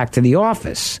come back to the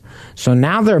office. So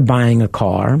now they're buying a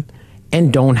car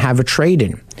and don't have a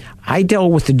trade-in. I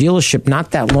dealt with the dealership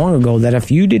not that long ago that if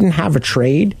you didn't have a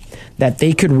trade that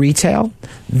they could retail,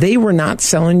 they were not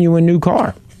selling you a new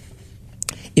car.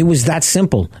 It was that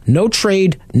simple. No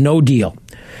trade, no deal.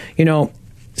 You know,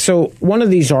 so one of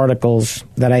these articles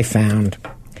that I found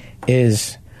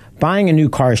is buying a new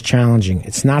car is challenging.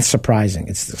 It's not surprising.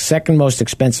 It's the second most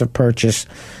expensive purchase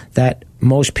that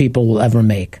most people will ever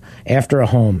make after a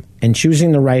home. And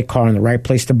choosing the right car and the right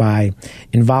place to buy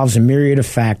involves a myriad of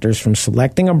factors, from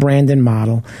selecting a brand and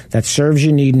model that serves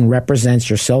your need and represents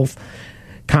your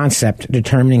self-concept,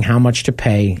 determining how much to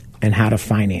pay and how to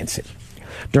finance it.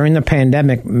 During the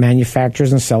pandemic,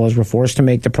 manufacturers and sellers were forced to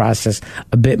make the process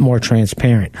a bit more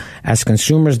transparent, as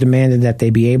consumers demanded that they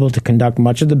be able to conduct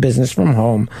much of the business from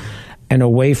home and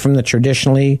away from the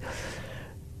traditional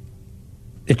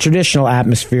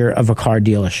atmosphere of a car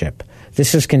dealership.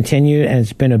 This has continued, and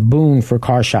it's been a boon for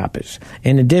car shoppers.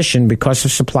 In addition, because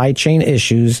of supply chain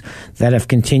issues that have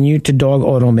continued to dog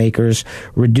automakers,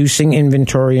 reducing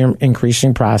inventory and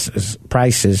increasing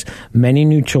prices, many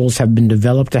new tools have been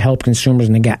developed to help consumers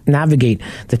navigate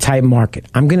the tight market.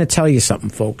 I'm going to tell you something,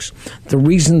 folks. The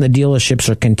reason the dealerships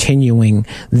are continuing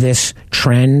this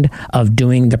trend of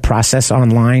doing the process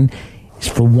online is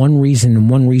for one reason and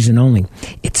one reason only.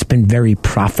 It's been very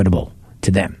profitable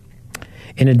to them.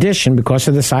 In addition, because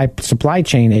of the supply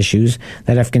chain issues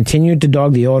that have continued to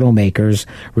dog the automakers,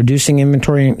 reducing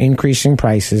inventory and increasing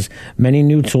prices, many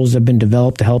new tools have been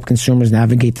developed to help consumers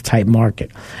navigate the tight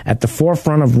market. At the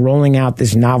forefront of rolling out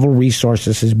this novel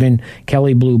resources has been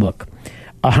Kelley Blue Book,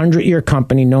 a 100-year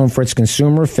company known for its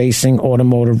consumer-facing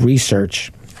automotive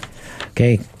research.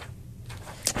 Okay.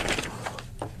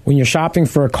 When you're shopping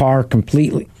for a car,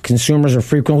 consumers are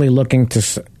frequently looking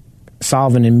to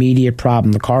solve an immediate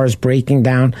problem. The car is breaking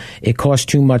down. It costs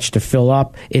too much to fill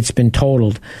up. It's been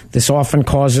totaled. This often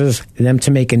causes them to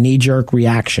make a knee-jerk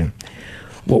reaction.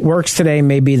 What works today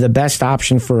may be the best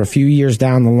option for a few years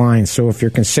down the line. So if you're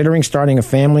considering starting a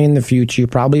family in the future, you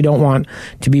probably don't want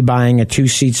to be buying a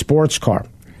 2-seat sports car.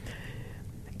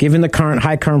 Given the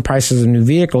high current prices of new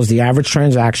vehicles, the average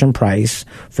transaction price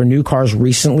for new cars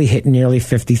recently hit nearly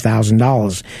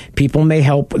 $50,000. People may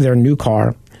help their new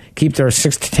car keep their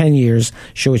 6 to 10 years,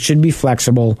 so it should be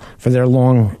flexible for their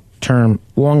long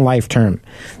life term.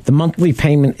 The monthly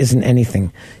payment isn't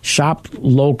anything. Shop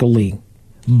locally,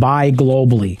 buy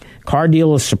globally. Car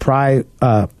dealers thrive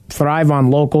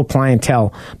on local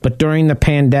clientele, but during the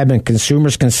pandemic,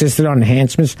 consumers insisted on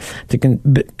enhancements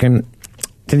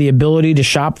to the ability to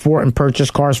shop for and purchase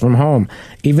cars from home,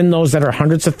 even those that are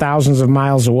hundreds of thousands of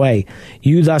miles away.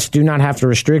 You thus do not have to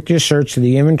restrict your search to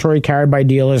the inventory carried by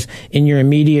dealers in your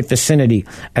immediate vicinity,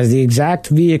 as the exact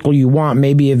vehicle you want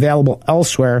may be available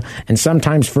elsewhere, and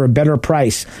sometimes for a better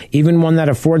price, even one that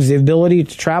affords the ability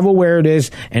to travel where it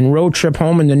is and road trip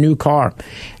home in the new car.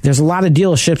 There's a lot of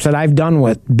dealerships that I've done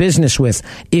business with.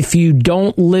 If you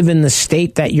don't live in the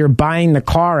state that you're buying the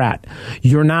car at,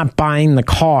 you're not buying the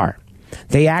car.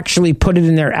 They actually put it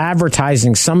in their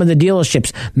advertising. Some of the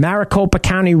dealerships, Maricopa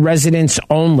County residents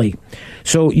only.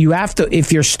 So you have to,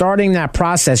 if you're starting that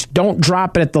process, don't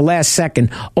drop it at the last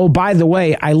second. Oh, by the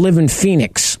way, I live in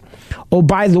Phoenix. Oh,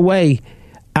 by the way,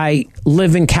 I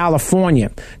live in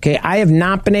California. Okay, I have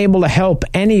not been able to help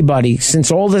anybody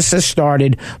since all this has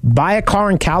started buy a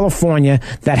car in California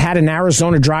that had an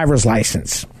Arizona driver's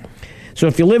license. So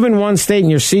if you live in one state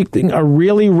and you're seeking a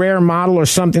really rare model or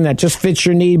something that just fits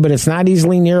your need, but it's not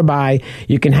easily nearby,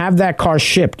 you can have that car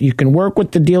shipped. You can work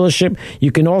with the dealership.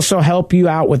 You can also help you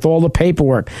out with all the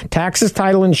paperwork. Taxes,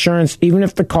 title, insurance, even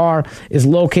if the car is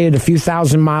located a few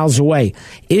thousand miles away.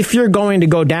 If you're going to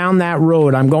go down that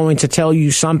road, I'm going to tell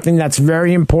you something that's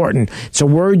very important. It's a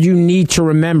word you need to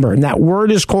remember, and that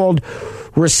word is called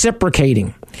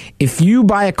reciprocating. If you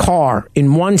buy a car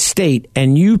in one state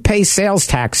and you pay sales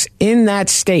tax in that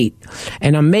state,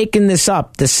 and I'm making this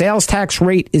up, the sales tax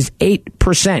rate is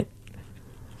 8%,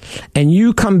 and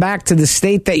you come back to the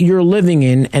state that you're living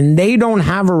in and they don't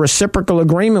have a reciprocal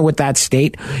agreement with that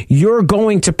state, you're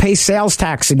going to pay sales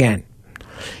tax again.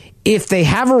 If they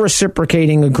have a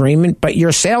reciprocating agreement, but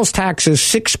your sales tax is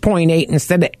 6.8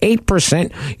 instead of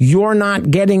 8%, you're not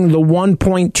getting the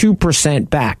 1.2%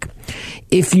 back.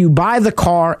 If you buy the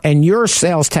car and your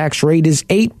sales tax rate is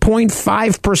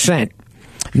 8.5%,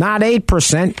 not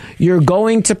 8%, you're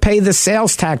going to pay the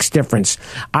sales tax difference.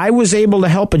 I was able to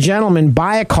help a gentleman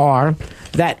buy a car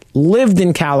that lived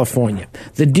in California.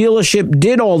 The dealership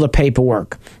did all the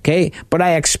paperwork, okay? But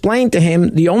I explained to him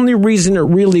the only reason it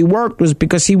really worked was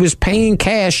because he was paying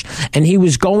cash and he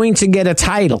was going to get a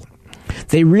title.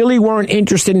 They really weren't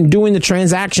interested in doing the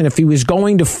transaction if he was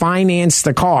going to finance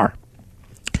the car.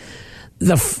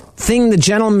 the thing the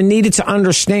gentleman needed to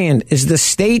understand is the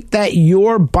state that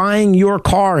you're buying your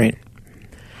car in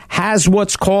has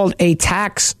what's called a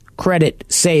tax credit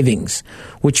savings,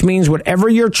 which means whatever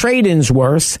your trade-in's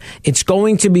worth, it's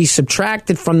going to be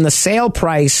subtracted from the sale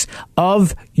price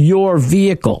of your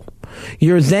vehicle.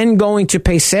 You're then going to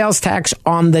pay sales tax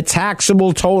on the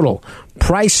taxable total,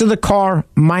 price of the car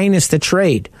minus the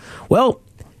trade. Well,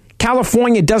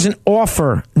 California doesn't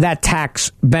offer that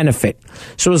tax benefit.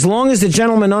 So as long as the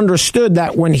gentleman understood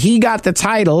that when he got the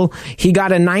title, he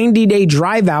got a 90-day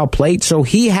drive-out plate, so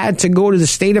he had to go to the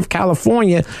state of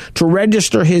California to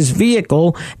register his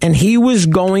vehicle, and he was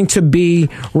going to be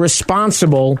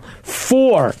responsible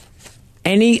for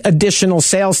any additional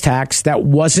sales tax that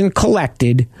wasn't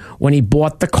collected when he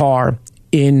bought the car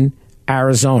in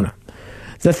Arizona.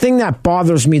 The thing that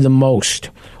bothers me the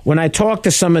most when I talk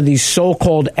to some of these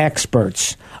so-called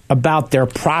experts about their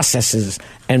processes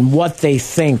and what they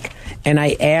think, and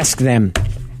I ask them,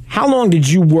 how long did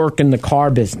you work in the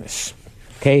car business?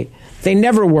 Okay, they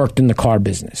never worked in the car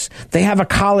business. They have a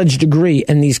college degree,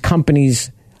 and these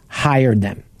companies hired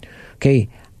them. Okay,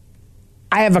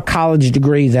 I have a college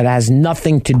degree that has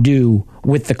nothing to do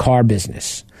with the car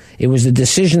business. It was a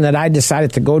decision that I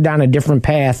decided to go down a different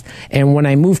path. And when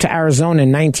I moved to Arizona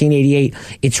in 1988,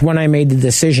 it's when I made the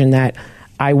decision that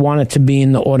I wanted to be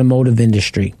in the automotive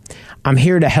industry. I'm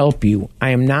here to help you.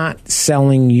 I am not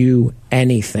selling you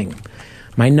anything.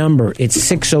 My number, it's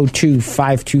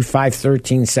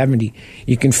 602-525-1370.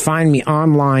 You can find me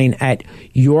online at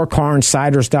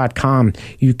yourcarinsiders.com.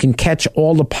 You can catch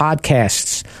all the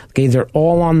podcasts. Okay, they're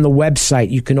all on the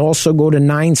website. You can also go to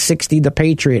 960 The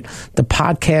Patriot. The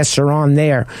podcasts are on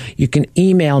there. You can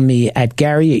email me at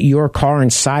Gary at Your Car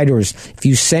Insiders. If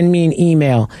you send me an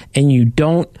email and you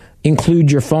don't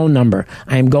include your phone number,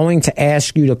 I'm going to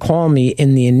ask you to call me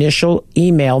in the initial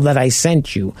email that I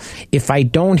sent you. If I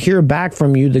don't hear back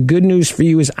from you, the good news for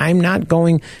you is I'm not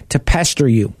going to pester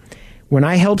you. When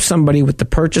I help somebody with the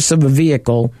purchase of a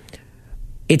vehicle,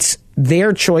 it's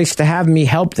their choice to have me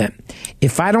help them.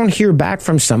 If I don't hear back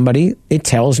from somebody, it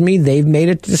tells me they've made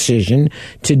a decision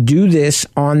to do this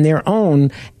on their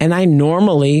own, and I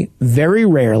normally, very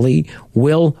rarely,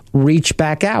 will reach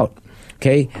back out.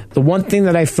 Okay, the one thing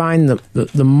that I find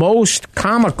the most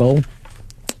comical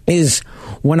is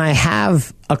when I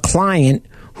have a client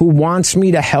who wants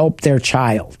me to help their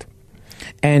child.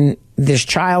 And this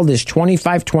child is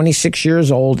 25, 26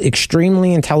 years old,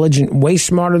 extremely intelligent, way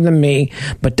smarter than me,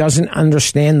 but doesn't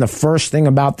understand the first thing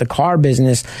about the car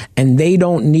business, and they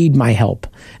don't need my help.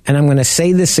 And I'm going to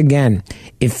say this again.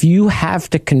 If you have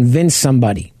to convince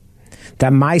somebody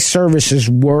that my service is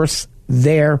worth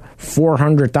their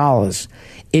 $400,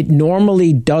 it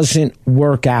normally doesn't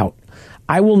work out.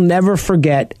 I will never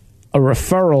forget a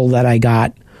referral that I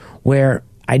got where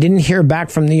I didn't hear back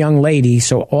from the young lady,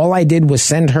 so all I did was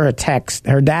send her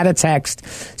her dad a text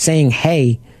saying,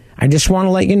 hey, I just want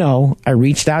to let you know, I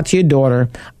reached out to your daughter.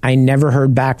 I never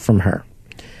heard back from her.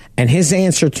 And his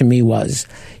answer to me was,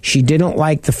 she didn't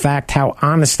like the fact how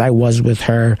honest I was with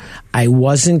her. I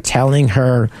wasn't telling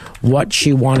her what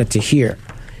she wanted to hear.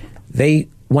 They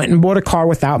went and bought a car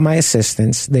without my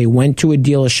assistance. They went to a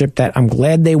dealership that I'm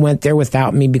glad they went there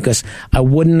without me, because I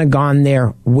wouldn't have gone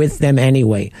there with them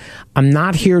anyway. I'm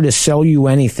not here to sell you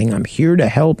anything. I'm here to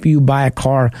help you buy a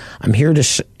car. I'm here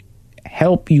to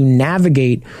help you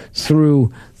navigate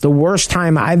through the worst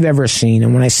time I've ever seen.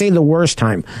 And when I say the worst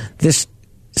time, since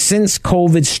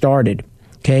COVID started,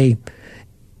 okay,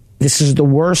 this is the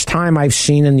worst time I've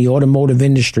seen in the automotive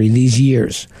industry these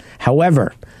years.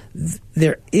 However,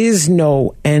 there is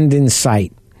no end in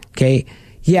sight, okay?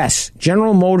 Yes,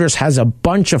 General Motors has a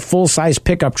bunch of full-size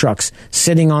pickup trucks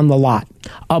sitting on the lot,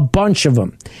 a bunch of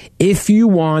them. If you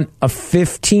want a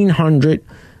 1500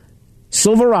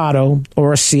 Silverado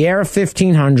or a Sierra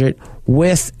 1500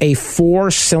 with a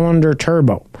 4-cylinder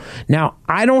turbo. Now,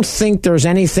 I don't think there's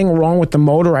anything wrong with the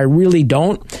motor. I really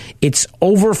don't. It's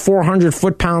over 400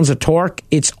 foot-pounds of torque.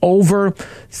 It's over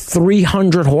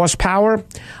 300 horsepower.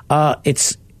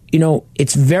 It's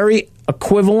very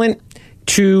equivalent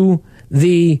to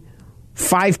the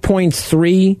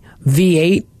 5.3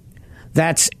 V8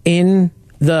 that's in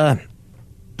the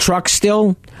truck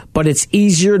still, but it's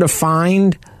easier to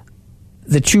find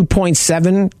the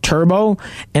 2.7 turbo.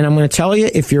 And I'm going to tell you,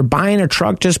 if you're buying a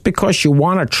truck just because you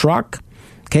want a truck,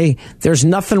 okay, there's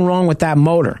nothing wrong with that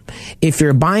motor. If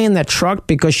you're buying that truck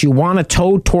because you want to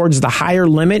tow towards the higher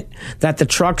limit that the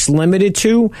truck's limited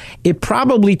to, it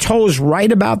probably tows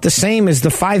right about the same as the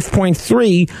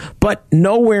 5.3, but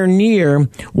nowhere near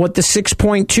what the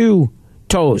 6.2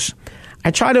 tows.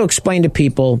 I try to explain to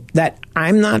people that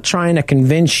I'm not trying to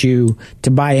convince you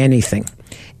to buy anything.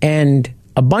 And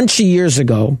a bunch of years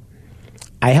ago,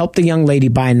 I helped a young lady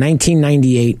buy a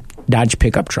 1998 Dodge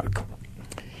pickup truck.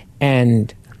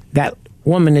 And that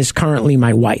woman is currently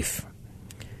my wife.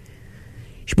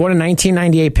 She bought a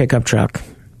 1998 pickup truck,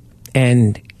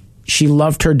 and she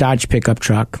loved her Dodge pickup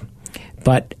truck,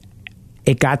 but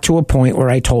it got to a point where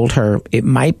I told her it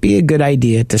might be a good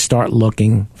idea to start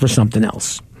looking for something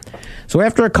else. So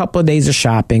after a couple of days of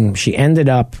shopping, she ended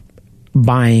up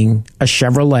buying a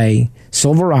Chevrolet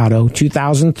Silverado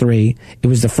 2003. It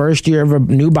was the first year of a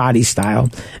new body style,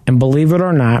 and believe it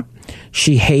or not,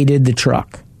 she hated the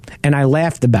truck. And I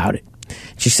laughed about it.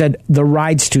 She said, the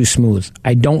ride's too smooth.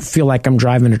 I don't feel like I'm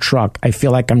driving a truck. I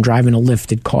feel like I'm driving a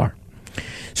lifted car.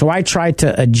 So I tried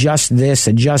to adjust this,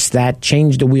 adjust that,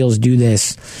 change the wheels, do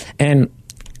this. And a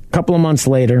couple of months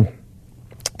later,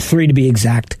 3 to be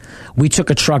exact, we took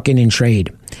a truck in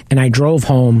trade. And I drove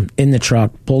home in the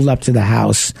truck, pulled up to the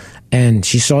house, and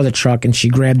she saw the truck and she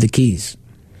grabbed the keys.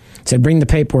 Said, bring the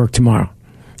paperwork tomorrow.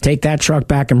 Take that truck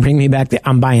back and bring me back.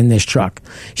 I'm buying this truck.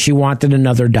 She wanted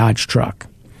another Dodge truck.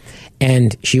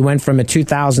 And she went from a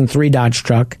 2003 Dodge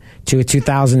truck to a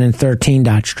 2013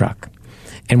 Dodge truck.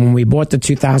 And when we bought the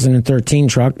 2013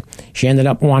 truck, she ended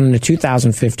up wanting a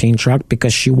 2015 truck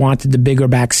because she wanted the bigger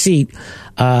back seat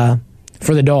for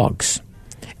the dogs.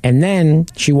 And then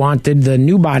she wanted the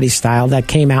new body style that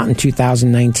came out in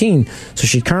 2019. So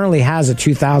she currently has a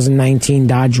 2019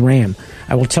 Dodge Ram.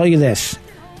 I will tell you this.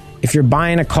 If you're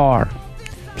buying a car,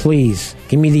 please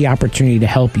give me the opportunity to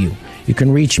help you. You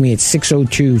can reach me at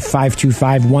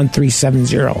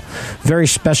 602-525-1370. Very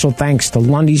special thanks to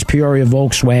Lundy's Peoria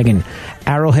Volkswagen,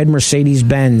 Arrowhead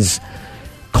Mercedes-Benz,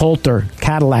 Coulter,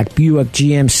 Cadillac, Buick,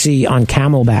 GMC on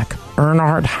Camelback,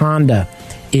 Earnhardt Honda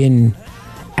in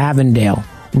Avondale,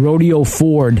 Rodeo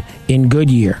Ford in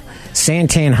Goodyear,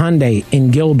 Santan Hyundai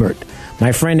in Gilbert,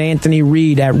 my friend Anthony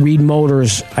Reed at Reed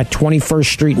Motors at 21st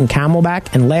Street in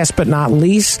Camelback, and last but not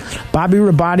least, Bobby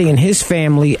Rabati and his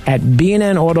family at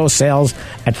B&N Auto Sales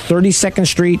at 32nd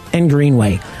Street and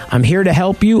Greenway. I'm here to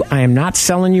help you. I am not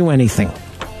selling you anything.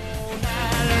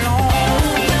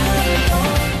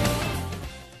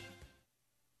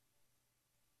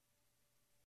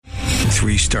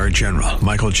 Three-star General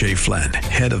Michael J. Flynn,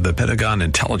 head of the Pentagon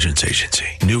Intelligence Agency,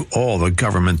 knew all the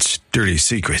government's dirty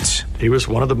secrets. He was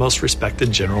one of the most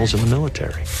respected generals in the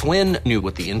military. Flynn knew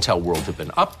what the intel world had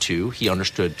been up to. He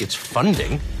understood its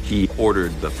funding. He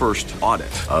ordered the first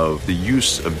audit of the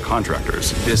use of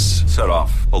contractors. This set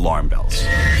off alarm bells.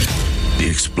 The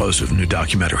explosive new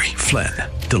documentary, Flynn,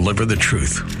 Deliver the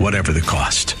Truth, Whatever the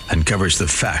Cost, uncovers the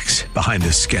facts behind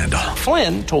this scandal.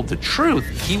 Flynn told the truth.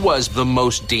 He was the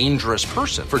most dangerous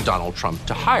person for Donald Trump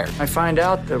to hire. I find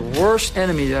out the worst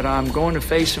enemy that I'm going to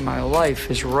face in my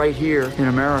life is right here in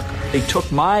America. They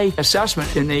took my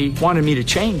assessment and they wanted me to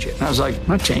change it. And I was like, I'm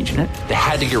not changing it. They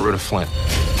had to get rid of Flynn.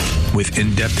 With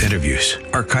in-depth interviews,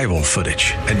 archival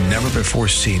footage, and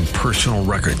never-before-seen personal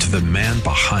records of the man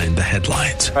behind the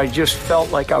headlines. I just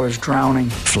felt like I was drowning.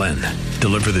 Flynn,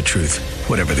 Deliver the Truth,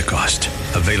 Whatever the Cost.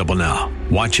 Available now.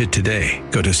 Watch it today.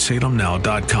 Go to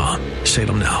salemnow.com.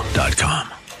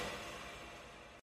 salemnow.com.